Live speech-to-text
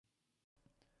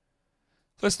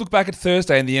Let's look back at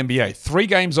Thursday in the NBA. 3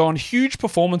 games on, huge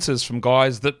performances from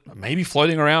guys that may be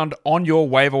floating around on your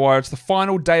waiver wire. It's the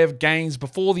final day of games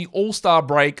before the All-Star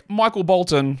break. Michael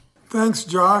Bolton. Thanks,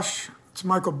 Josh. It's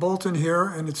Michael Bolton here,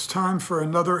 and it's time for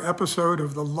another episode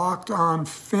of the Locked On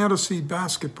Fantasy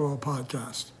Basketball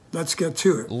Podcast. Let's get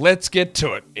to it. Let's get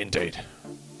to it, indeed.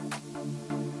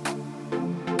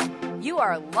 You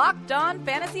are Locked On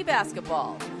Fantasy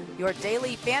Basketball, your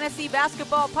daily fantasy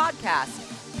basketball podcast.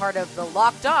 Part of the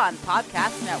Locked On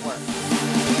Podcast Network.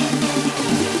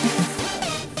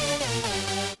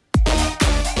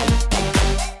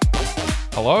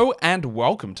 Hello and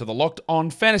welcome to the Locked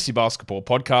On Fantasy Basketball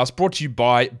Podcast, brought to you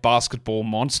by Basketball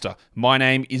Monster. My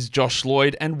name is Josh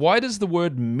Lloyd, and why does the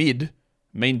word mid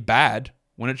mean bad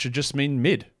when it should just mean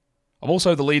mid? I'm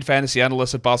also the lead fantasy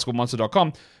analyst at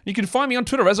basketballmonster.com. You can find me on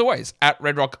Twitter, as always, at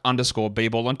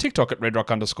redrock_bball, on TikTok at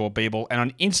redrock_bball, and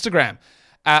on Instagram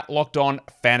at Locked On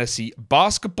Fantasy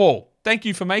Basketball. Thank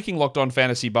you for making Locked On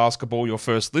Fantasy Basketball your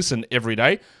first listen every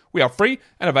day. We are free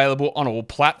and available on all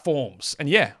platforms. And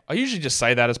yeah, I usually just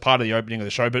say that as part of the opening of the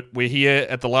show, but we're here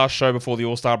at the last show before the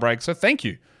All-Star break, so thank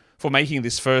you for making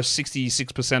this first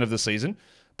 66% of the season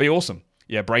be awesome.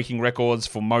 Yeah, breaking records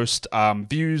for most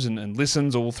views and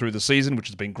listens all through the season, which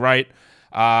has been great.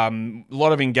 A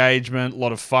lot of engagement, a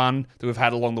lot of fun that we've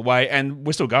had along the way, and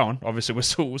we're still going. Obviously, we're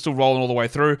still rolling all the way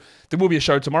through. There will be a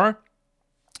show tomorrow.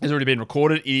 It's already been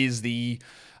recorded. It is the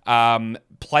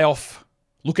playoff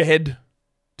look ahead,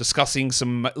 discussing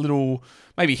some little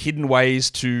maybe hidden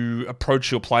ways to approach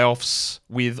your playoffs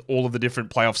with all of the different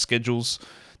playoff schedules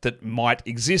that might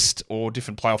exist, or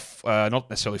different playoff, not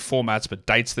necessarily formats, but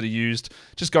dates that are used.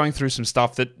 Just going through some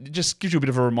stuff that just gives you a bit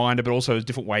of a reminder, but also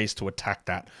different ways to attack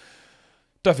that.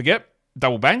 Don't forget,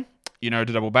 double bang. You know,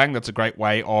 to double bang, that's a great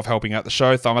way of helping out the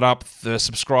show. Thumb it up, the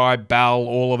subscribe, bell,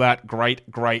 all of that.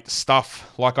 Great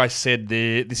stuff. Like I said,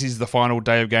 this is the final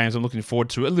day of games. I'm looking forward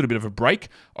to a little bit of a break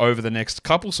over the next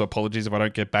couple, so apologies if I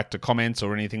don't get back to comments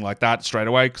or anything like that straight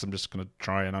away, because I'm just going to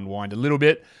try and unwind a little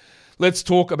bit. Let's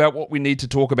talk about what we need to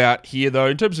talk about here, though.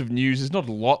 In terms of news, there's not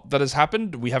a lot that has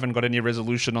happened. We haven't got any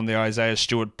resolution on the Isaiah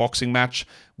Stewart boxing match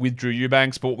with Drew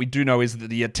Eubanks, but what we do know is that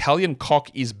the Italian cock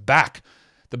is back.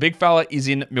 The big fella is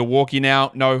in Milwaukee now.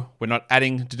 No, we're not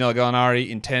adding Danilo Gallinari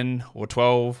in 10 or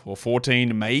 12 or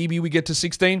 14. Maybe we get to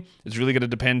 16. It's really going to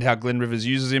depend how Glenn Rivers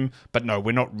uses him. But no,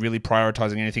 we're not really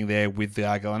prioritizing anything there with the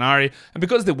Gallinari. And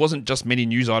because there wasn't just many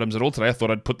news items at all today, I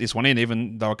thought I'd put this one in,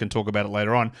 even though I can talk about it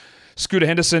later on. Scooter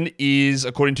Henderson is,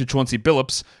 according to Chauncey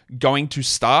Billups, going to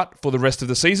start for the rest of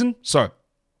the season. So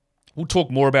we'll talk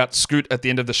more about Scoot at the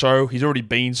end of the show. He's already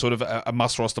been sort of a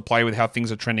must roster play with how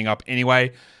things are trending up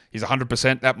anyway. He's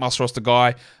 100% that must roster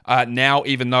guy. Now,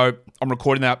 even though I'm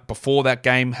recording that before that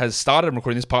game has started, I'm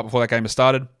recording this part before that game has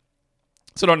started,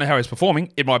 so I don't know how he's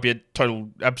performing. It might be a total,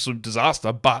 absolute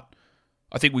disaster, but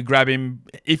I think we grab him.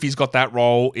 If he's got that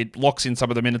role, it locks in some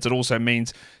of the minutes. It also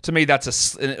means, to me,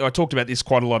 I talked about this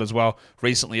quite a lot as well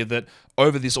recently, that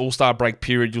over this All-Star break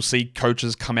period, you'll see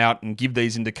coaches come out and give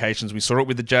these indications. We saw it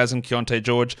with the Jazz and Keyonte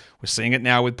George. We're seeing it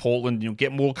now with Portland. You'll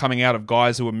get more coming out of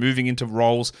guys who are moving into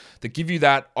roles that give you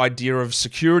that idea of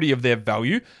security of their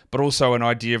value, but also an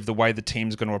idea of the way the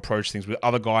team's going to approach things, with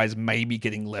other guys maybe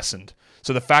getting lessened.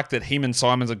 So the fact that him and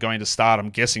Simons are going to start,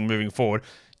 I'm guessing, moving forward,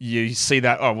 you see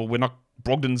that, oh, well, we're not,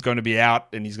 Brogdon's going to be out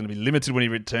and he's going to be limited when he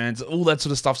returns. All that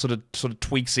sort of stuff sort of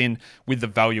tweaks in with the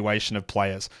valuation of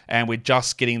players. And we're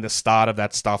just getting the start of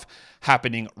that stuff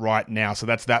happening right now. So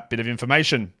that's that bit of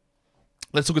information.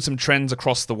 Let's look at some trends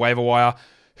across the waiver wire.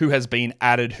 Who has been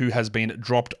added, who has been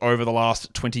dropped over the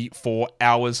last 24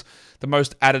 hours. The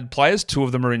most added players, 2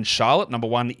 of them are in Charlotte. Number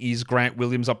 1 is Grant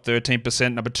Williams, up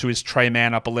 13%. Number 2 is Trey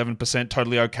Mann, up 11%.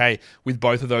 Totally okay with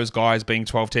both of those guys being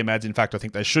 12-team adds. In fact, I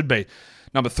think they should be.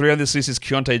 Number 3 on this list is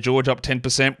Keyonte George, up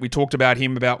 10%. We talked about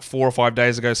him about 4 or 5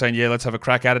 days ago, saying, yeah, let's have a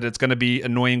crack at it. It's going to be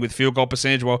annoying with field goal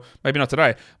percentage. Well, maybe not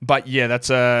today. But yeah, that's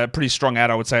a pretty strong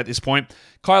ad, I would say, at this point.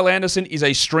 Kyle Anderson is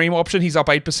a stream option. He's up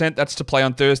 8%. That's to play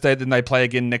on Thursday. Then they play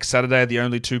again next Saturday. The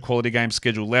only 2 quality games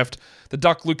scheduled left. The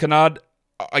Duck, Luke Kennard,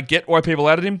 I get why people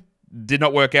added him. Did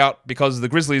not work out because the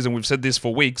Grizzlies, and we've said this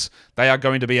for weeks, they are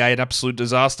going to be an absolute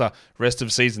disaster rest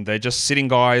of season. They're just sitting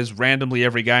guys randomly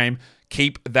every game.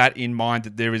 Keep that in mind,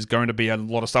 that there is going to be a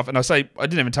lot of stuff. And I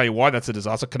didn't even tell you why that's a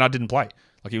disaster. Kennard didn't play.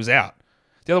 Like, he was out.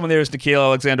 The other one there is Nickeil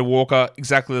Alexander-Walker,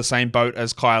 exactly the same boat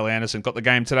as Kyle Anderson. Got the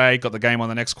game today, got the game on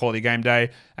the next quality game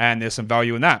day, and there's some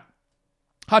value in that.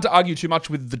 Hard to argue too much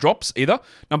with the drops either.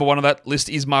 Number 1 on that list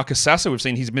is Marcus Sasser. We've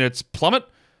seen his minutes plummet.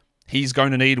 He's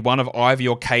going to need one of Ivy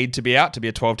or Cade to be out to be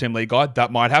a 12-team league guy.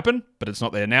 That might happen, but it's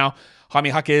not there now. Jaime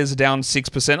Jaquez down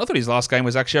 6%. I thought his last game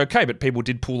was actually okay, but people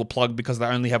did pull the plug because they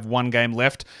only have one game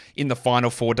left in the final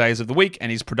 4 days of the week,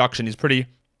 and his production is pretty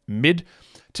mid.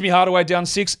 Timmy Hardaway down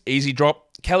 6, easy drop.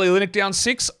 Kelly Olynyk down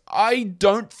 6. I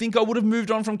don't think I would have moved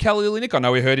on from Kelly Olynyk. I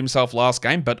know he hurt himself last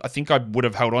game, but I think I would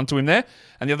have held on to him there.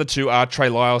 And the other two are Trey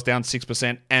Lyles down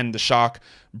 6% and the Shark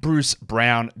Bruce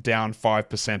Brown down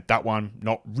 5%. That one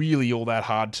not really all that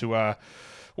hard to... I'm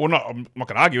not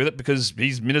going to argue with it because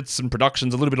his minutes and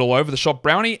production's a little bit all over the shop,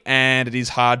 Brownie, and it is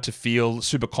hard to feel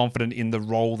super confident in the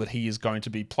role that he is going to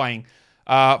be playing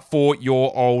for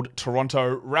your old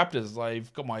Toronto Raptors.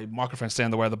 I've got my microphone standing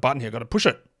in the way of the button here. Got to push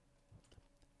it.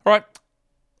 All right,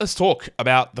 let's talk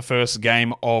about the first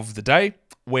game of the day.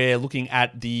 We're looking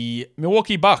at the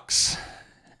Milwaukee Bucks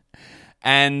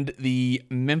and the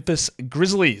Memphis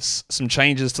Grizzlies. Some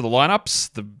changes to the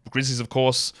lineups. The Grizzlies, of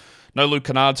course, no Luke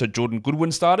Kennard, so Jordan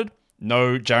Goodwin started.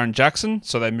 No Jaren Jackson,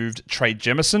 so they moved Trey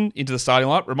Jemison into the starting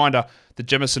lineup. Reminder that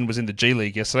Jemison was in the G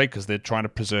League yesterday because they're trying to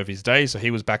preserve his day, so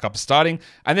he was back up starting.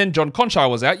 And then John Conchar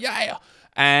was out,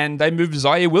 and they moved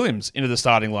Zaire Williams into the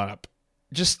starting lineup.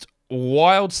 Just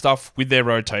wild stuff with their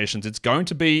rotations. It's going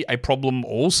to be a problem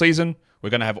all season. We're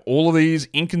going to have all of these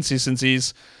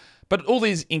inconsistencies, but all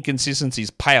these inconsistencies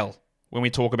pale when we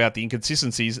talk about the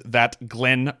inconsistencies that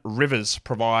Glenn Rivers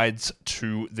provides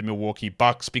to the Milwaukee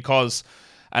Bucks, because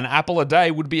an apple a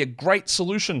day would be a great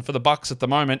solution for the Bucks at the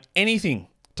moment. Anything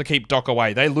to keep Doc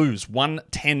away. They lose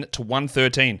 110 to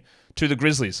 113 to the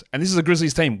Grizzlies. And this is a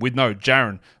Grizzlies team with no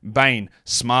Jaren, Bane,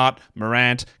 Smart,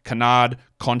 Morant, Kennard,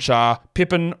 Conchar,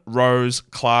 Pippen, Rose,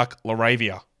 Clark,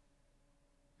 LaRavia.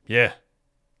 Yeah,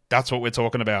 that's what we're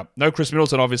talking about. No Chris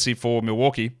Middleton, obviously, for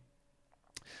Milwaukee.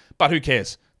 But who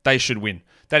cares? They should win.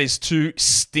 That is 2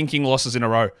 stinking losses in a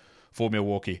row for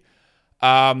Milwaukee. They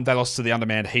lost to the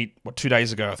undermanned Heat, 2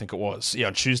 days ago, I think it was. Yeah,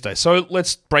 on Tuesday. So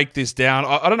let's break this down.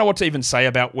 I don't know what to even say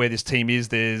about where this team is.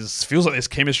 Feels like there's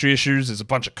chemistry issues. There's a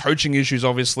bunch of coaching issues,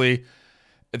 obviously.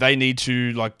 They need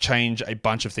to change a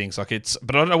bunch of things.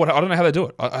 But I don't know how they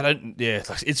do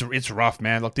it. It's rough,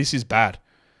 man. This is bad.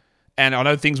 And I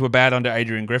know things were bad under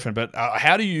Adrian Griffin, but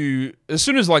how do you, as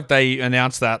soon as they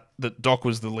announced that Doc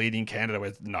was the leading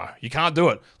candidate, no, you can't do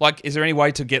it. Is there any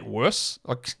way to get worse?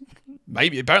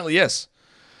 Maybe, apparently, yes.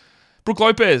 Brook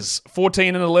Lopez,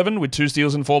 14 and 11 with 2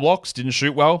 steals and 4 blocks. Didn't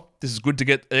shoot well. This is good to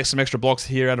get some extra blocks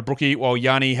here out of Brookie, while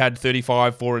Yanni had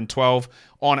 35, 4 and 12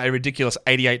 on a ridiculous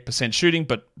 88% shooting,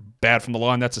 but bad from the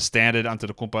line. That's a standard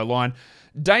Antetokounmpo line.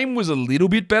 Dame was a little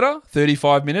bit better,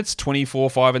 35 minutes, 24,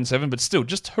 5 and 7, but still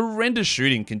just horrendous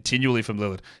shooting continually from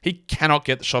Lillard. He cannot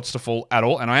get the shots to fall at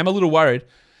all, and I am a little worried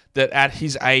that at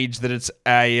his age that it's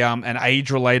an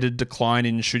age-related decline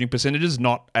in shooting percentages,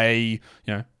 not a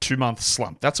 2-month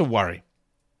slump. That's a worry.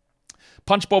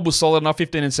 Punch Bob was solid enough,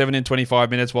 15 and 7 in 25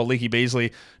 minutes, while Leaky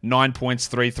Beasley, 9 points,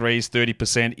 3 threes,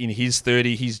 30% in his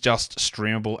 30. He's just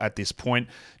streamable at this point.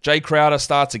 Jay Crowder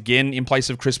starts again in place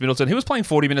of Chris Middleton. He was playing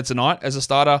 40 minutes a night as a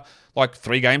starter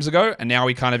 3 games ago, and now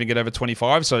he can't even get over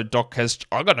 25. So Doc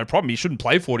I've got no problem. He shouldn't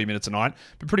play 40 minutes a night.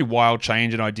 But pretty wild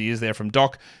change in ideas there from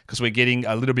Doc, because we're getting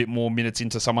a little bit more minutes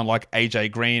into someone like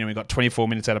AJ Green, and we got 24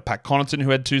 minutes out of Pat Connaughton,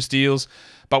 who had 2 steals.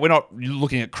 But we're not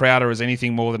looking at Crowder as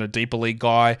anything more than a deeper league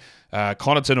guy.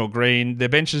 Connaughton or Green, their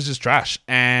bench is just trash,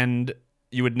 and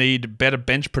you would need better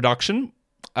bench production,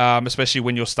 especially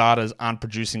when your starters aren't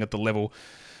producing at the level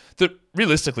that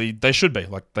realistically they should be.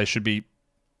 They should be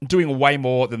doing way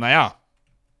more than they are.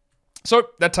 So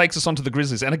that takes us on to the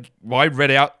Grizzlies, and I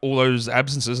read out all those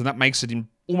absences, and that makes it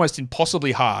almost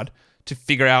impossibly hard to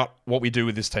figure out what we do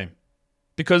with this team,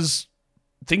 because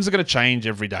things are going to change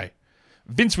every day.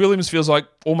 Vince Williams feels like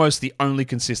almost the only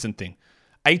consistent thing.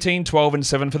 18, 12, and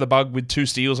 7 for the Bug with 2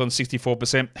 steals on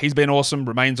 64%. He's been awesome,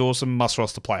 remains awesome,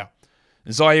 must-roster player.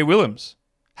 Zaire Williams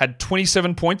had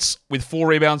 27 points with 4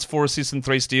 rebounds, 4 assists, and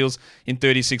 3 steals in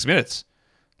 36 minutes.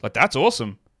 That's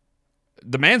awesome.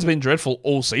 The man's been dreadful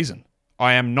all season.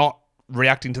 I am not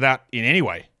reacting to that in any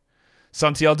way.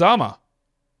 Santi Aldama,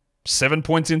 7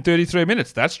 points in 33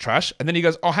 minutes. That's trash. And then he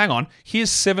goes, oh, hang on,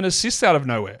 here's 7 assists out of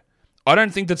nowhere. I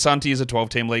don't think that Santi is a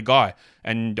 12-team league guy,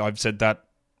 and I've said that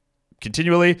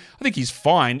continually. I think he's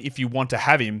fine if you want to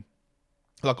have him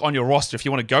on your roster, if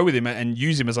you want to go with him and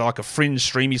use him as a fringe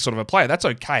streamy sort of a player. That's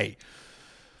okay.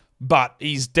 But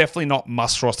he's definitely not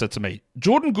must roster to me.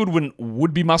 Jordan Goodwin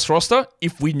would be must roster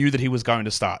if we knew that he was going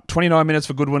to start. 29 minutes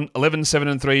for Goodwin, 11, 7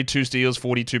 and 3, 2 steals,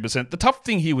 42%. The tough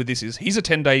thing here with this is he's a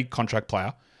 10-day contract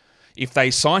player. If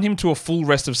they sign him to a full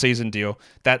rest of season deal,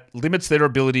 that limits their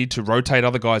ability to rotate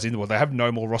other guys in. Well, they have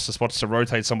no more roster spots to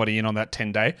rotate somebody in on that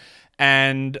 10-day.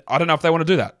 And I don't know if they want to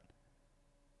do that.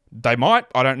 They might.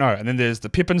 I don't know. And then there's the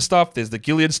Pippen stuff. There's the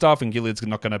Gilead stuff, and Gilead's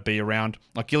not going to be around.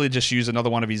 Like, Gilead just used another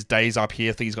one of his days up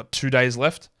here. I think he's got 2 days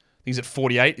left. I think he's at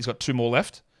 48. He's got 2 more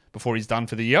left before he's done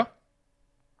for the year.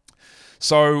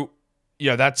 So,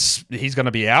 yeah, he's going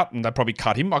to be out, and they'll probably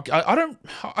cut him. I'm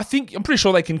pretty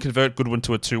sure they can convert Goodwin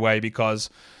to a 2-way because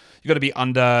you've got to be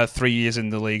under 3 years in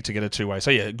the league to get a 2-way. So,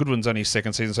 yeah, Goodwin's only his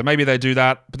second season, so maybe they do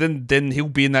that. But then he'll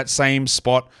be in that same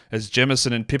spot as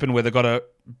Jemison and Pippen where they've got to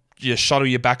shuttle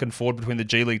you back and forward between the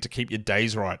G League to keep your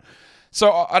days right.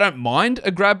 So, I don't mind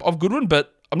a grab of Goodwin,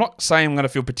 but I'm not saying I'm going to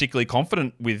feel particularly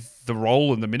confident with the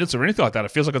role and the minutes or anything like that.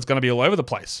 It feels like it's going to be all over the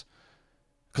place.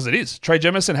 Because it is. Trey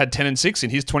Jemison had 10 and 6 in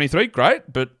his 23.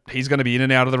 Great. But he's going to be in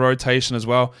and out of the rotation as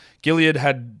well. Gilead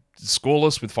had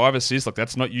scoreless with 5 assists. Like,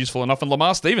 that's not useful enough. And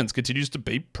Lamar Stevens continues to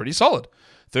be pretty solid.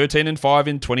 13 and 5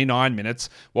 in 29 minutes.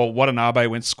 While Watanabe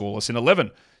went scoreless in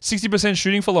 11. 60%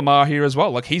 shooting for Lamar here as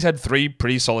well. Like, he's had 3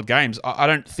 pretty solid games. I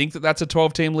don't think that that's a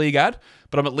 12-team league ad,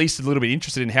 but I'm at least a little bit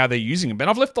interested in how they're using him. And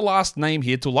I've left the last name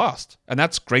here till last. And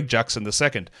that's Greg Jackson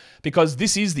II. Because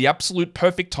this is the absolute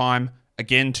perfect time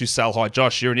again to sell high.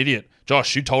 Josh, you're an idiot.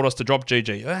 Josh, you told us to drop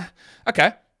GG.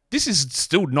 Okay. This is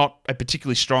still not a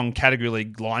particularly strong category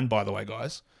league line, by the way,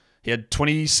 guys. He had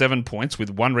 27 points with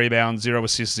 1 rebound, 0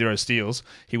 assists, 0 steals.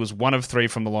 He was 1 of 3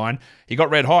 from the line. He got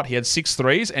red hot. He had 6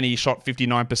 threes and he shot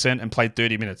 59% and played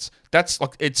 30 minutes. That's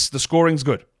like, the scoring's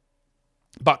good.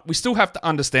 But we still have to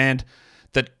understand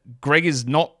that Greg is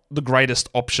not the greatest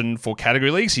option for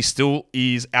category leagues. He still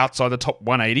is outside the top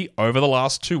 180 over the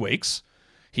last 2 weeks.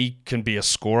 He can be a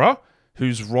scorer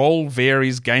whose role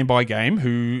varies game by game,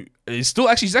 who is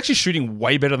he's actually shooting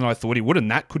way better than I thought he would,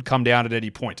 and that could come down at any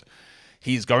point.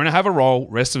 He's going to have a role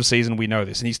rest of the season, we know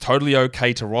this, and he's totally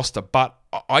okay to roster, but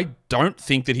I don't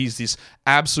think that he's this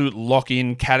absolute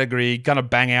lock-in category, going to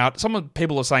bang out. Some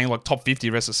people are saying like top 50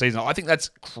 rest of the season. I think that's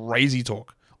crazy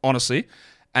talk, honestly.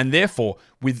 And therefore,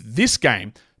 with this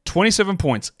game, 27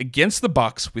 points against the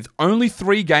Bucks with only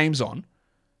 3 games on,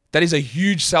 that is a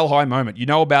huge sell high moment. You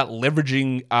know about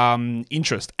leveraging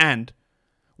interest. And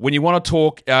when you want to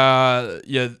talk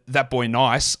that boy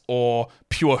nice or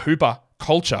pure hooper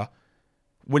culture,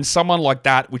 when someone like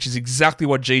that, which is exactly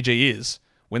what GG is,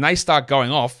 when they start going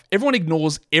off, everyone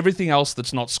ignores everything else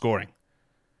that's not scoring.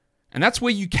 And that's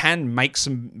where you can make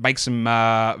some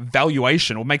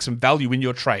valuation or make some value in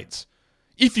your trades.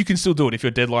 If you can still do it, if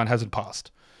your deadline hasn't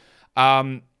passed.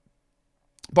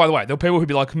 By the way, there are people who'd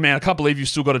be like, man, I can't believe you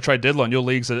still got a trade deadline. Your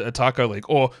league's a taco league.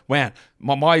 Or, man,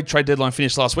 my trade deadline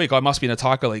finished last week. I must be in a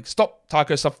taco league. Stop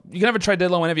taco stuff. You can have a trade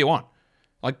deadline whenever you want.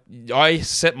 Like, I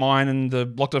set mine and the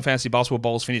Locked On Fantasy Basketball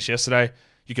Bowls finished yesterday.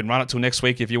 You can run it till next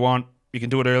week if you want. You can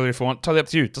do it earlier if you want. Totally up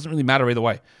to you. It doesn't really matter either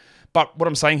way. But what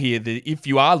I'm saying here, that if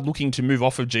you are looking to move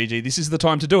off of GG, this is the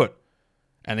time to do it.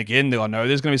 And again, I know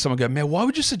there's going to be someone going, man, why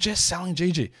would you suggest selling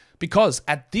GG? Because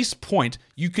at this point,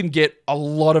 you can get a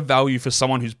lot of value for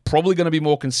someone who's probably going to be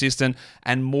more consistent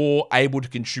and more able to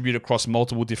contribute across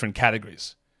multiple different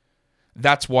categories.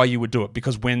 That's why you would do it.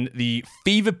 Because when the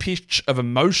fever pitch of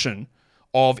emotion,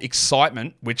 of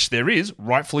excitement, which there is,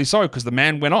 rightfully so, because the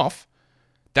man went off,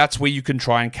 that's where you can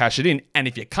try and cash it in. And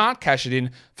if you can't cash it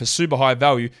in for super high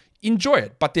value, enjoy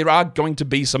it. But there are going to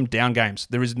be some down games.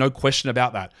 There is no question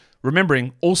about that.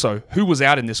 Remembering also who was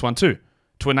out in this one too,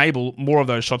 to enable more of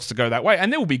those shots to go that way.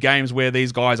 And there will be games where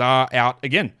these guys are out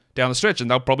again down the stretch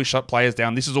and they'll probably shut players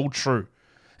down. This is all true.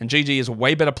 And GG is a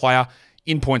way better player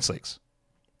in points leagues.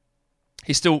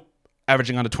 He's still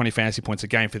averaging under 20 fantasy points a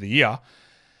game for the year,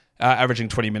 averaging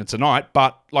 20 minutes a night.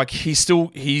 But like he's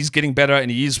getting better and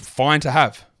he is fine to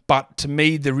have. But to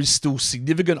me, there is still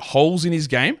significant holes in his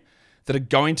game that are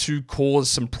going to cause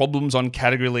some problems on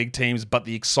category league teams, but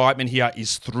the excitement here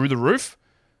is through the roof.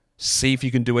 See if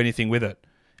you can do anything with it.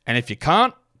 And if you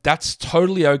can't, that's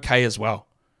totally okay as well.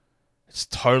 It's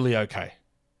totally okay.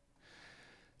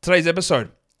 Today's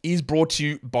episode is brought to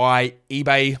you by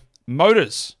eBay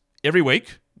Motors. Every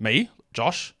week, me,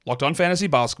 Josh, Locked On Fantasy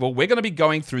Basketball, we're going to be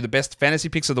going through the best fantasy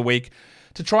picks of the week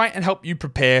to try and help you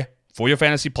prepare for your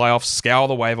fantasy playoffs, scour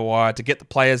the waiver wire to get the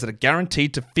players that are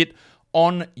guaranteed to fit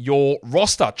on your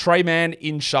roster. Trey Mann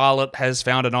in Charlotte has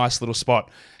found a nice little spot.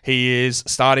 He is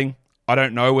starting. I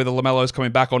don't know whether LaMelo's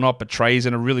coming back or not, but Trey's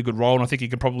in a really good role, and I think he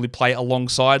can probably play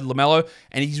alongside LaMelo,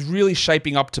 and he's really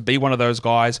shaping up to be one of those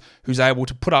guys who's able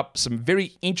to put up some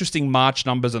very interesting March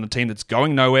numbers on a team that's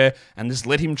going nowhere, and just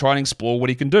let him try and explore what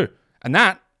he can do. And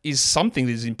that is something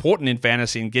that is important in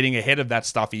fantasy, and getting ahead of that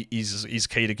stuff is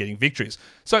key to getting victories.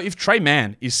 So if Trey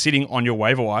Mann is sitting on your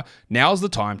waiver wire, now's the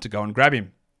time to go and grab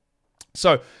him.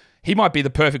 So he might be the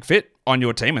perfect fit on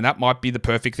your team, and that might be the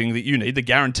perfect thing that you need, the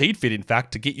guaranteed fit, in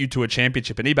fact, to get you to a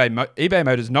championship. And eBay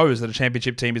Motors knows that a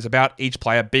championship team is about each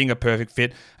player being a perfect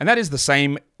fit, and that is the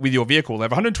same with your vehicle. They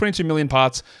have 122 million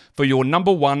parts for your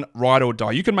number one ride or die.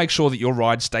 You can make sure that your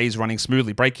ride stays running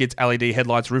smoothly. Brake kits, LED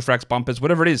headlights, roof racks, bumpers,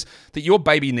 whatever it is that your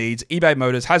baby needs, eBay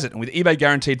Motors has it. And with eBay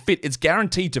Guaranteed Fit, it's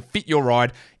guaranteed to fit your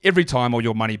ride every time or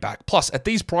your money back. Plus, at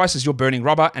these prices, you're burning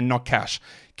rubber and not cash.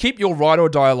 Keep your ride or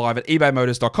die alive at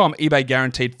ebaymotors.com. eBay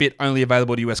Guaranteed Fit, only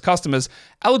available to US customers.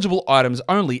 Eligible items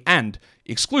only, and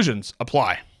exclusions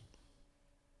apply.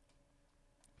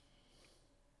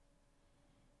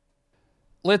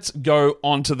 Let's go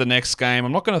on to the next game.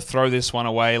 I'm not going to throw this one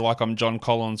away like I'm John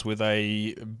Collins with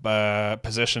a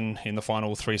possession in the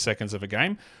final 3 seconds of a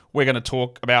game. We're going to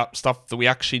talk about stuff that we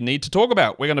actually need to talk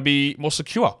about. We're going to be more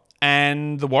secure.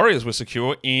 And the Warriors were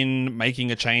secure in making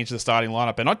a change to the starting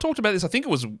lineup. And I talked about this, I think it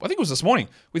was this morning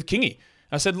with Kingy.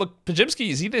 I said, look,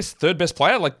 Podziemski, is he their third best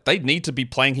player? Like, they need to be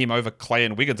playing him over Clay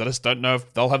and Wiggins. I just don't know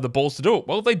if they'll have the balls to do it.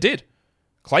 Well, they did.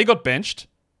 Clay got benched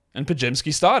and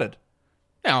Podziemski started.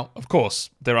 Now, of course,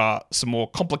 there are some more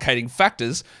complicating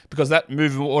factors because that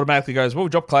move automatically goes, well, we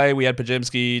dropped Clay, we had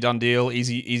Podziemski, done deal,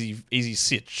 easy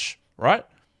sitch, right?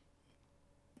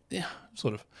 Yeah,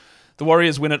 sort of. The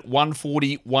Warriors win at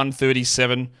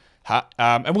 140-137.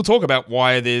 And we'll talk about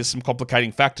why there's some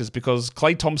complicating factors because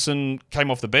Klay Thompson came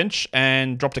off the bench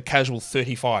and dropped a casual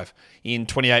 35 in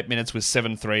 28 minutes with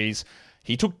 7 threes.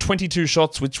 He took 22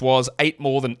 shots, which was 8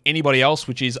 more than anybody else,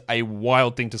 which is a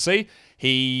wild thing to see.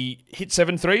 He hit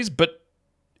 7 threes, but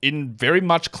in very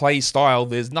much Klay style,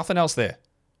 there's nothing else there.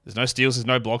 There's no steals, there's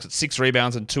no blocks. It's 6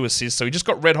 rebounds and 2 assists, so he just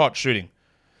got red hot shooting.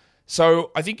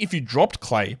 So I think if you dropped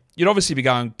Clay, you'd obviously be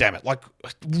going, damn it, like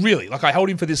really, like I held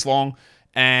him for this long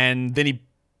and then he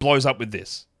blows up with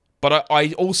this. But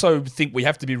I also think we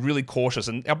have to be really cautious,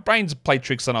 and our brains play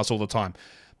tricks on us all the time.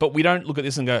 But we don't look at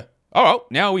this and go, oh, well,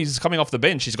 now he's coming off the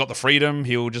bench. He's got the freedom.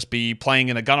 He'll just be playing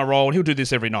in a gunner role and he'll do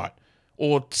this every night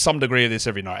or some degree of this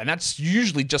every night. And that's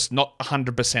usually just not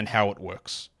 100% how it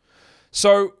works.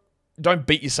 So don't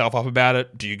beat yourself up about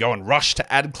it. Do you go and rush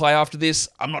to add Clay after this?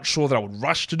 I'm not sure that I would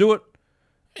rush to do it.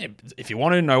 If you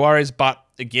want to, no worries. But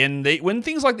again, when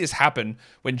things like this happen,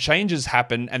 when changes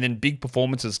happen and then big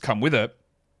performances come with it,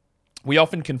 we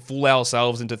often can fool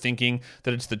ourselves into thinking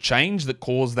that it's the change that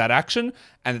caused that action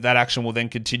and that action will then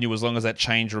continue as long as that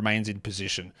change remains in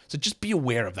position. So just be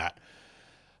aware of that.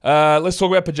 Let's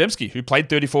talk about Podziemski, who played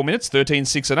 34 minutes, 13,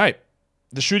 6, and 8.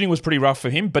 The shooting was pretty rough for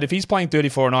him, but if he's playing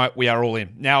 34 a night, we are all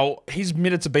in. Now, his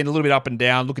minutes have been a little bit up and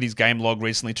down. Look at his game log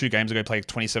recently. 2 games ago, he played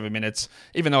 27 minutes,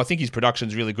 even though I think his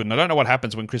production's really good. And I don't know what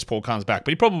happens when Chris Paul comes back,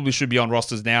 but he probably should be on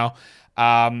rosters now.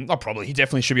 He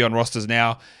definitely should be on rosters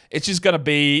now. It's just going to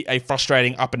be a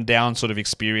frustrating up and down sort of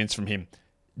experience from him.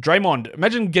 Draymond,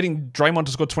 imagine getting Draymond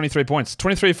to score 23 points.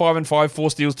 23, 5 and 5,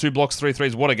 4 steals, 2 blocks, 3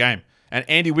 threes. What a game. And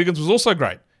Andy Wiggins was also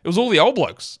great. It was all the old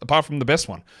blokes, apart from the best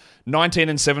one. 19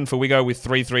 and 7 for Wiggo with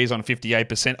 3 threes on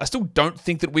 58%. I still don't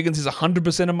think that Wiggins is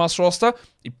 100% a must roster.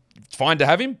 It's fine to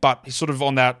have him, but he's sort of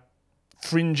on that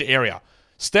fringe area.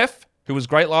 Steph, who was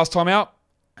great last time out,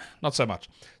 not so much.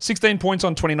 16 points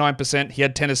on 29%. He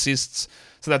had 10 assists,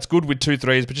 so that's good with 2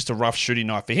 threes, but just a rough shooting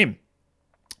night for him.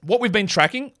 What we've been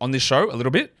tracking on this show a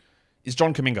little bit is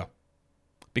John Kuminga.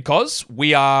 Because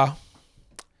we are...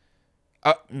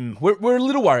 we're a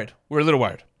little worried.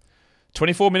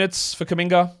 24 minutes for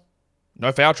Kuminga.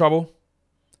 No foul trouble.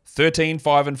 13,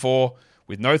 5 and 4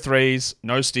 with no threes,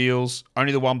 no steals,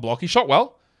 only the 1 block. He shot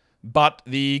well, but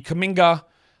the Kuminga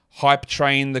hype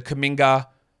train, the Kuminga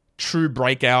true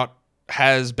breakout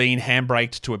has been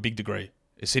handbraked to a big degree.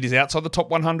 He's outside the top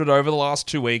 100 over the last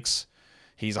 2 weeks.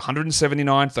 He's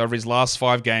 179th over his last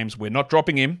 5 games. We're not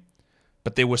dropping him,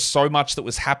 but there was so much that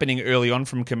was happening early on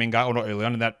from Kuminga, or not early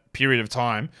on, in that period of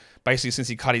time, basically since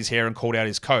he cut his hair and called out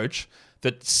his coach,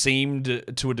 that seemed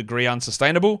to a degree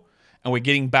unsustainable. And we're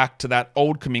getting back to that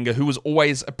old Kuminga, who was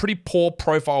always a pretty poor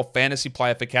profile fantasy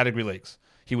player for category leagues.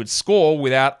 He would score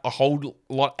without a whole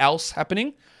lot else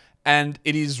happening, and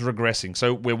it is regressing.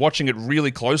 So we're watching it really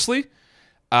closely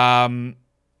and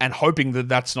hoping that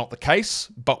that's not the case,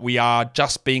 but we are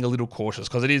just being a little cautious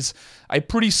because it is a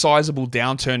pretty sizable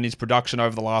downturn in his production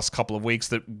over the last couple of weeks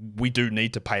that we do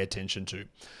need to pay attention to.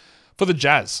 For the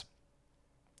Jazz,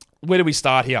 where do we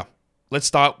start here? Let's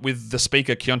start with the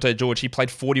speaker, Keyonte George. He played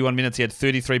 41 minutes. He had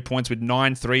 33 points with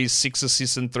 9 threes, 6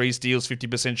 assists and 3 steals,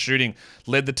 50% shooting.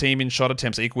 Led the team in shot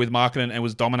attempts, equal with Markkanen, and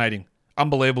was dominating.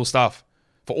 Unbelievable stuff.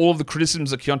 For all of the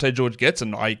criticisms that Keyonte George gets,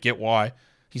 and I get why,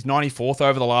 he's 94th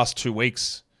over the last 2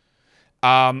 weeks.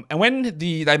 And when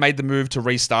they made the move to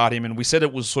restart him, and we said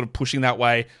it was sort of pushing that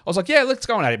way, I was like, yeah, let's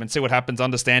go on at him and see what happens.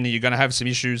 Understanding you're going to have some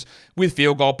issues with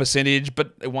field goal percentage,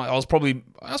 but I was probably,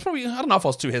 I don't know if I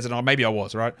was too hesitant, or maybe I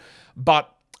was, right?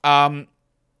 But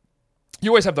you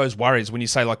always have those worries when you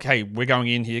say like, hey, we're going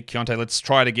in here, Keyonte, let's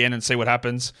try it again and see what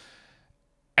happens.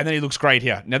 And then he looks great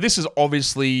here. Now, this is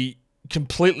obviously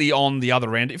completely on the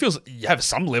other end. It feels you have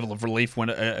some level of relief when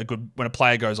a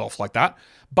player goes off like that,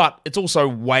 but it's also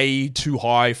way too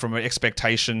high from an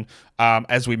expectation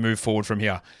as we move forward from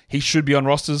here. He should be on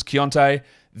rosters, Keyonte.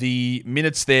 The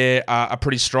minutes there are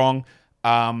pretty strong.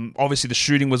 Obviously, the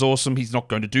shooting was awesome. He's not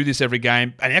going to do this every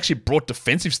game. And he actually brought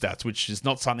defensive stats, which is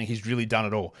not something he's really done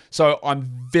at all. So I'm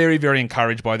very, very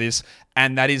encouraged by this.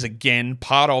 And that is, again,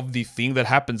 part of the thing that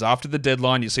happens after the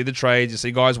deadline. You see the trades, you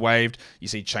see guys waived, you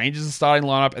see changes in the starting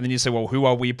lineup, and then you say, well, who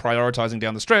are we prioritizing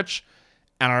down the stretch?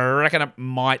 And I reckon it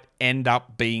might end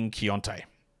up being Keyonte.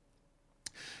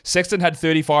 Sexton had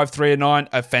 35, 3 and 9,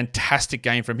 a fantastic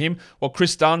game from him, while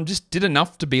Chris Dunn just did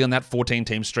enough to be on that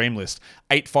 14-team stream list.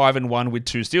 8, 5 and 1 with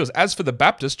 2 steals. As for the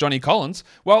Baptist, Johnny Collins,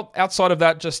 well, outside of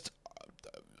that, just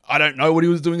I don't know what he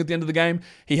was doing at the end of the game.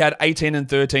 He had 18 and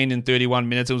 13 in 31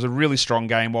 minutes. It was a really strong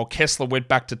game, while Kessler went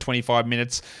back to 25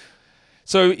 minutes.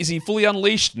 So is he fully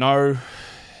unleashed? No.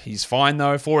 He's fine,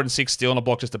 though. 4 and 6 steal on a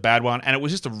block, just a bad one. And it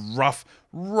was just a rough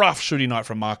shooting night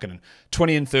from Markkanen.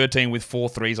 20 and 13 with 4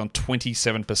 threes on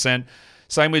 27%.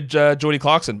 Same with Jordy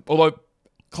Clarkson. Although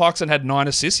Clarkson had 9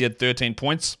 assists, he had 13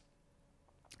 points.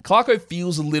 Clarko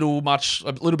feels a little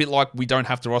bit like we don't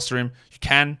have to roster him. You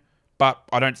can, but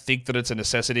I don't think that it's a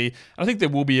necessity. And I think there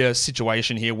will be a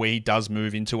situation here where he does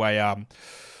move into a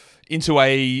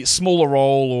smaller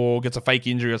role or gets a fake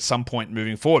injury at some point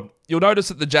moving forward. You'll notice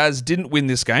that the Jazz didn't win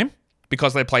this game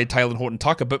because they played Taylor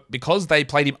Horton-Tucker, but because they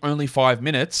played him only 5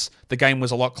 minutes, the game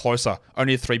was a lot closer,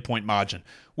 only a 3-point margin.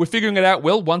 We're figuring it out,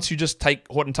 Will. Once you just take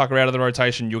Horton-Tucker out of the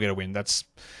rotation, you'll get a win. That's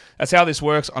how this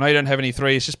works. I know you don't have any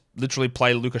threes. Just literally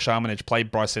play Luka Šarmanić, play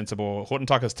Bryce Sensabaugh.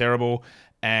 Horton-Tucker's terrible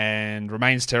and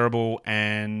remains terrible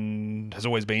and has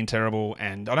always been terrible.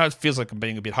 And I know it feels like I'm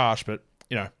being a bit harsh, but,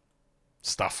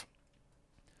 stuff.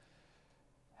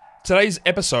 Today's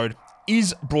episode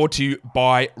is brought to you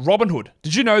by Robinhood.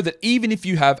 Did you know that even if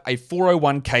you have a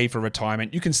 401k for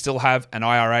retirement, you can still have an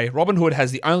IRA? Robinhood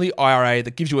has the only IRA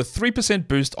that gives you a 3%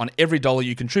 boost on every dollar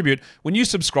you contribute when you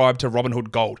subscribe to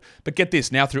Robinhood Gold. But get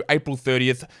this, now through April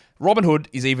 30th, Robinhood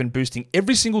is even boosting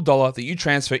every single dollar that you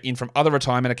transfer in from other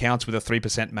retirement accounts with a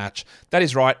 3% match. That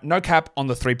is right, no cap on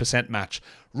the 3% match.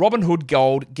 Robinhood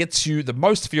Gold gets you the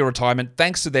most for your retirement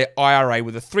thanks to their IRA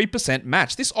with a 3%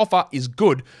 match. This offer is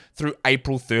good through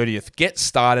April 30th. Get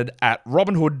started at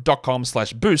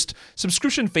robinhood.com/boost.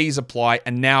 Subscription fees apply.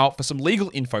 And now for some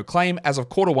legal info, claim as of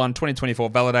Q1 2024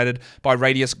 validated by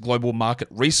Radius Global Market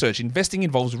Research. Investing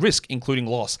involves risk, including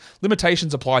loss.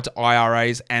 Limitations apply to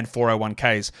IRAs and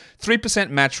 401ks. 3%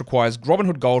 match requires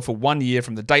Robinhood Gold for 1 year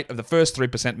from the date of the first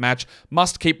 3% match.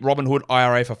 Must keep Robinhood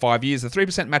IRA for 5 years. The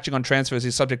 3% matching on transfers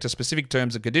is subject to specific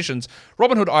terms and conditions.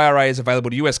 Robinhood IRA is available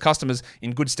to U.S. customers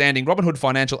in good standing. Robinhood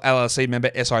Financial LLC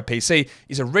member SIPC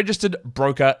is a registered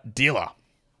broker-dealer.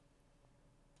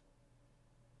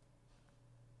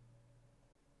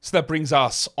 So that brings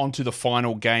us onto the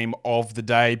final game of the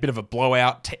day. Bit of a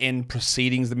blowout to end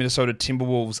proceedings. The Minnesota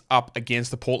Timberwolves up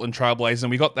against the Portland Trailblazers. And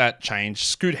we got that change.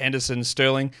 Scoot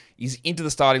Henderson-Sterling is into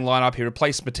the starting lineup. He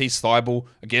replaced Matisse Thybulle.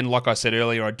 Again, like I said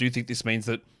earlier, I do think this means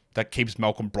that keeps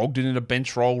Malcolm Brogdon in a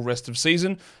bench role rest of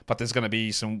season. But there's going to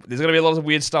be a lot of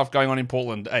weird stuff going on in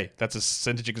Portland. Hey, that's a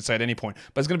sentence you could say at any point.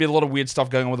 But there's going to be a lot of weird stuff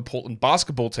going on with the Portland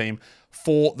basketball team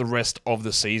for the rest of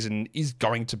the season is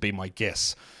going to be my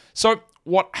guess. So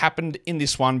what happened in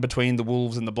this one between the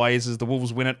Wolves and the Blazers? The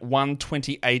Wolves win it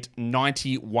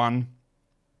 128-91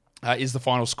 is the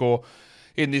final score.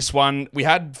 In this one, we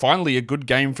had finally a good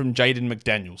game from Jaden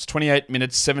McDaniels. 28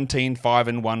 minutes, 17, 5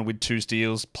 and 1 with 2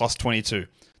 steals, plus 22.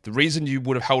 The reason you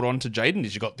would have held on to Jaden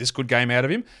is you got this good game out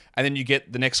of him, and then you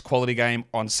get the next quality game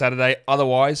on Saturday.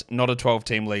 Otherwise, not a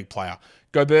 12-team league player.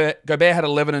 Gobert had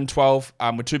 11 and 12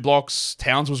 with 2 blocks.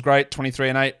 Towns was great, 23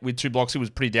 and 8 with 2 blocks. He was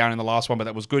pretty down in the last one, but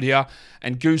that was good here.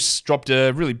 And Goose dropped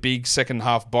a really big second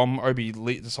half bomb. Obi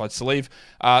decides to leave.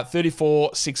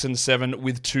 34, 6 and 7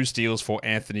 with 2 steals for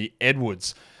Anthony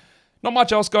Edwards. Not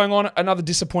much else going on. Another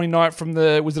disappointing night from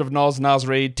the Wizard of Oz, Naz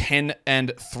Reid, 10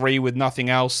 and 3 with nothing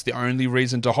else. The only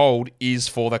reason to hold is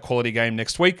for that quality game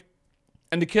next week.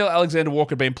 And Nickeil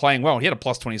Alexander-Walker had been playing well. He had a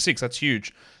plus 26. That's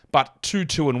huge. But 2,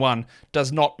 2 and 1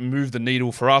 does not move the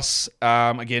needle for us.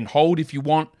 Again, hold if you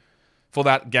want. for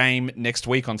that game next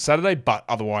week on Saturday, but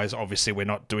otherwise, obviously, we're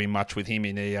not doing much with him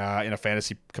in a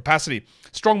fantasy capacity.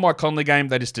 Strong Mike Conley game,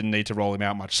 they just didn't need to roll him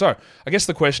out much. So, I guess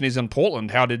the question is, in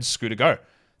Portland, how did Scooter go?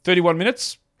 31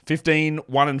 minutes, 15,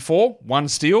 1 and 4, 1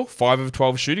 steal, 5 of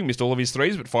 12 shooting, missed all of his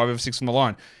threes, but 5 of 6 from the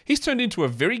line. He's turned into a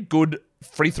very good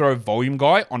free throw volume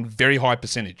guy on very high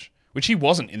percentage, which he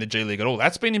wasn't in the G League at all.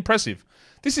 That's been impressive.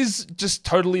 This is just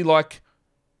totally like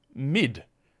mid,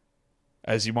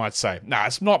 as you might say. Nah,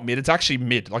 it's not mid. It's actually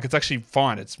mid. Like, it's actually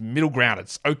fine. It's middle ground.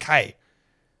 It's okay.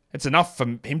 It's enough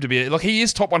for him to be... Like, he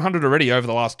is top 100 already over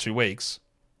the last 2 weeks.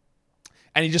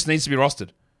 And he just needs to be rostered.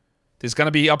 There's going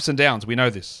to be ups and downs. We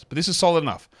know this. But this is solid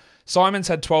enough. Simons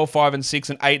had 12, 5, and 6,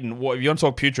 and 8. And if you want to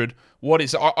talk putrid, what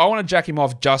is... I want to jack him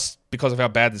off just because of how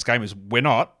bad this game is. We're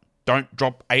not. Don't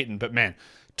drop Ayton. But, man,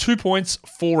 2 points,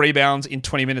 4 rebounds in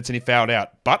 20 minutes, and he fouled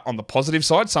out. But on the positive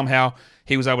side, somehow...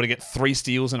 he was able to get 3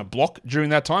 steals and a block during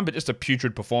that time, but just a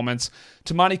putrid performance.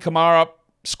 Tamani Kamara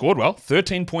scored well,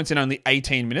 13 points in only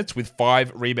 18 minutes with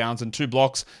 5 rebounds and 2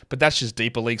 blocks, but that's just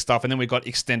deeper league stuff. And then we got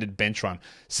extended bench run.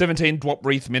 17 Dwop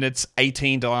Reith minutes,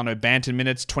 18 Delano Banton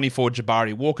minutes, 24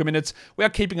 Jabari Walker minutes. We are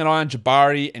keeping an eye on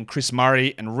Jabari and Chris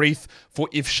Murray and Reith for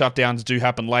if shutdowns do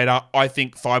happen later. I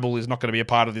think Thibault is not going to be a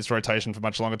part of this rotation for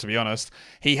much longer, to be honest.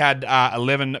 He had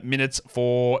 11 minutes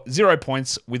for 0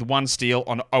 points with 1 steal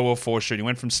on 0 of 4 shooting.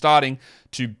 Went from starting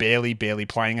to barely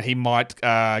playing, and he might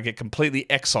get completely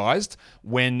excised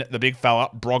when the big fella,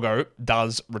 Brogo,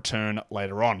 does return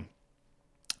later on.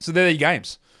 So they're the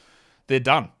games. They're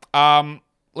done.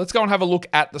 Let's go and have a look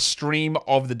at the stream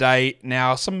of the day.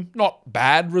 Now, some not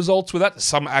bad results with that.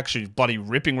 Some actually bloody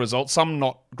ripping results. Some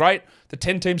not great. The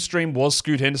 10-team stream was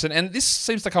Scoot Henderson, and this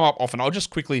seems to come up often. I'll just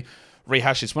quickly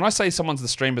rehash this. When I say someone's the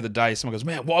stream of the day, someone goes,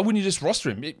 man, why wouldn't you just roster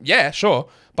him? Yeah, sure.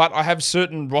 But I have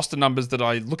certain roster numbers that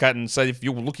I look at and say, if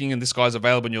you're looking and this guy's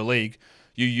available in your league,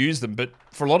 you use them. But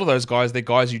for a lot of those guys, they're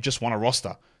guys you just want to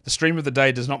roster. The stream of the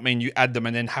day does not mean you add them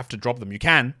and then have to drop them. You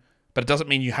can, but it doesn't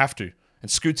mean you have to.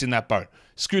 And Scoot's in that boat.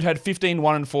 Scoot had 15,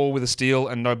 1 and 4 with a steal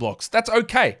and no blocks. That's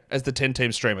okay as the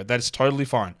 10-team streamer. That is totally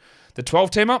fine. The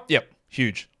 12-teamer, yep,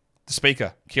 huge. The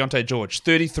speaker, Keyonte George,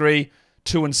 33,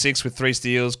 2 and 6 with 3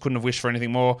 steals. Couldn't have wished for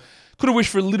anything more. Could have wished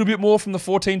for a little bit more from the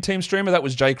 14-team streamer. That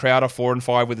was Jay Crowder, 4 and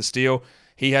 5 with a steal.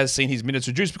 He has seen his minutes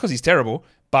reduced because he's terrible,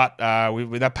 but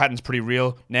that pattern's pretty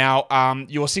real. Now,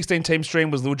 your 16-team stream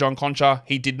was Lil John Concha.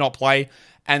 He did not play.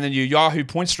 And then your Yahoo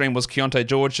point stream was Keyonte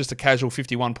George, just a casual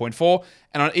 51.4.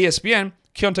 And on ESPN,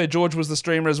 Keyonte George was the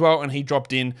streamer as well, and he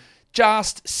dropped in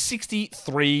just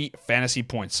 63 fantasy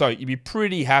points. So you'd be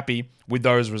pretty happy with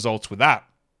those results with that.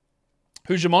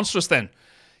 Who's your monstrous then?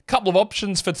 Couple of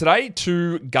options for today.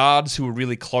 2 guards who are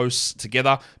really close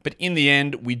together. But in the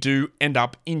end, we do end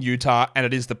up in Utah, and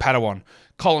it is the Padawan.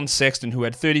 Colin Sexton, who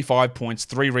had 35 points,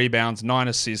 3 rebounds, 9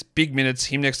 assists, big minutes,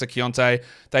 him next to Keyonte.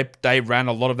 They ran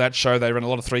a lot of that show. They ran a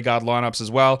lot of 3-guard lineups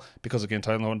as well, because again,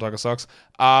 Taylor Tiger sucks.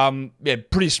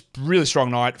 Really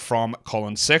strong night from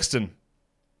Colin Sexton.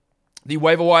 The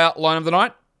waiver wire line of the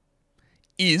night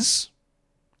is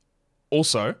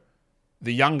also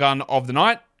the young gun of the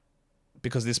night,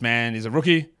 because this man is a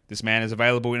rookie. This man is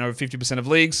available in over 50% of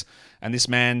leagues, and this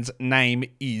man's name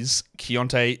is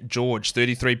Keyonte George.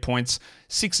 33 points,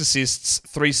 6 assists,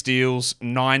 3 steals,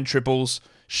 9 triples,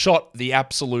 shot the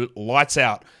absolute lights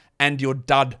out. And your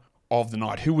dud of the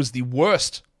night, who was the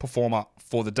worst performer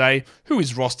for the day, who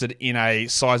is rostered in a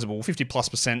sizable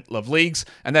 50+% of leagues,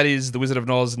 and that is the Wizard of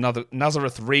Oz,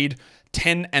 Nazareth Reed,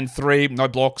 10 and 3, no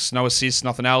blocks, no assists,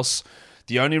 nothing else.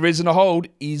 The only reason to hold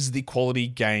is the quality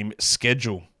game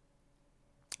schedule.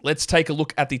 Let's take a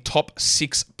look at the top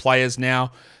 6 players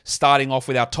now, starting off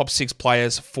with our top 6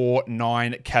 players for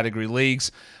 9 category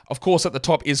leagues. Of course, at the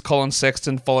top is Colin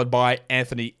Sexton, followed by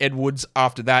Anthony Edwards.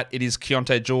 After that, it is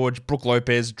Keyonte George, Brook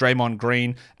Lopez, Draymond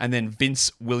Green, and then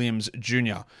Vince Williams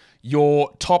Jr.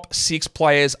 Your top 6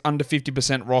 players under 50%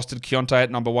 rostered. Keyonte at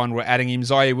number 1. We're adding him.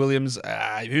 Zaire Williams,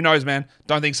 who knows, man?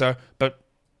 Don't think so, but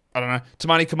I don't know.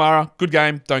 Tamani Kamara, good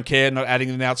game. Don't care. Not adding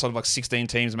them outside of like 16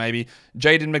 teams maybe.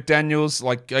 Jaden McDaniels,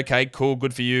 like, okay, cool,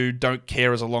 good for you. Don't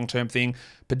care as a long-term thing.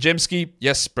 Pajemski,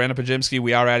 yes, Brandon Pajemski,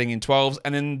 we are adding in 12s.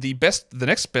 And then the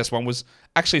next best one was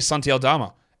actually Santi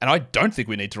Aldama. And I don't think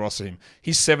we need to roster him.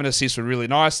 His 7 assists were really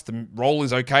nice. The role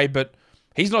is okay, but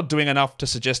he's not doing enough to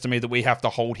suggest to me that we have to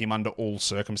hold him under all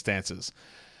circumstances.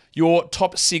 Your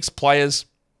top 6 players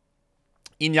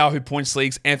in Yahoo Points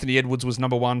Leagues, Anthony Edwards was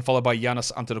number 1, followed by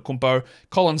Giannis Antetokounmpo,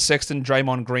 Colin Sexton,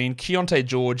 Draymond Green, Keyonte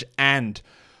George, and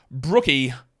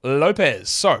Brookie Lopez.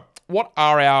 So, what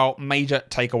are our major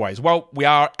takeaways? Well, we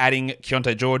are adding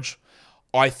Keyonte George.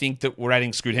 I think that we're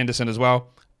adding Scoot Henderson as well.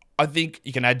 I think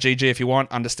you can add GG if you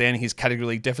want, understanding his category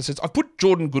league deficits. I've put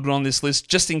Jordan Goodwin on this list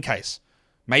just in case.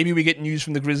 Maybe we get news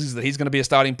from the Grizzlies that he's going to be a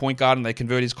starting point guard and they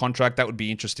convert his contract. That would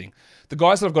be interesting. The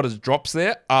guys that I've got as drops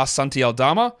there are Santi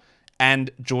Aldama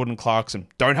and Jordan Clarkson.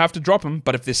 Don't have to drop them,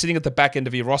 but if they're sitting at the back end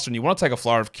of your roster and you want to take a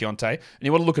flyer of Keyonte, and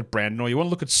you want to look at Brandon, or you want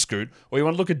to look at Scoot, or you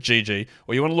want to look at GG,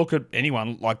 or you want to look at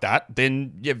anyone like that,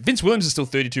 then yeah, Vince Williams is still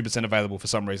 32% available for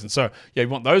some reason. So yeah, you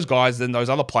want those guys, then those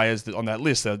other players that on that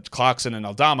list, Clarkson and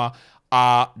Aldama,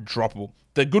 are droppable.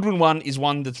 The Goodwin one is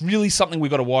one that's really something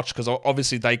we've got to watch because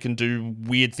obviously they can do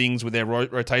weird things with their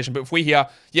rotation. But if we hear,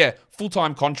 yeah,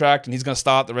 full-time contract and he's going to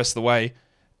start the rest of the way,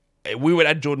 we would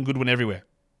add Jordan Goodwin everywhere.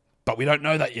 But we don't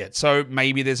know that yet. So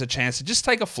maybe there's a chance to just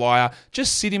take a flyer,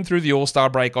 just sit him through the All-Star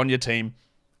break on your team,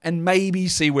 and maybe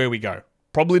see where we go.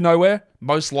 Probably nowhere,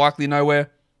 most likely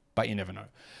nowhere, but you never know.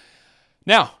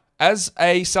 Now, as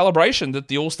a celebration that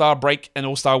the All-Star break and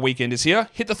All-Star weekend is here,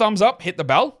 hit the thumbs up, hit the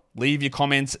bell, leave your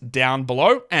comments down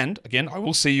below, and again, I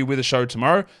will see you with a show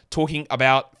tomorrow talking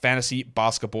about fantasy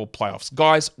basketball playoffs.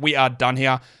 Guys, we are done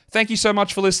here. Thank you so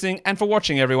much for listening and for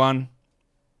watching, everyone.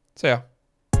 See ya.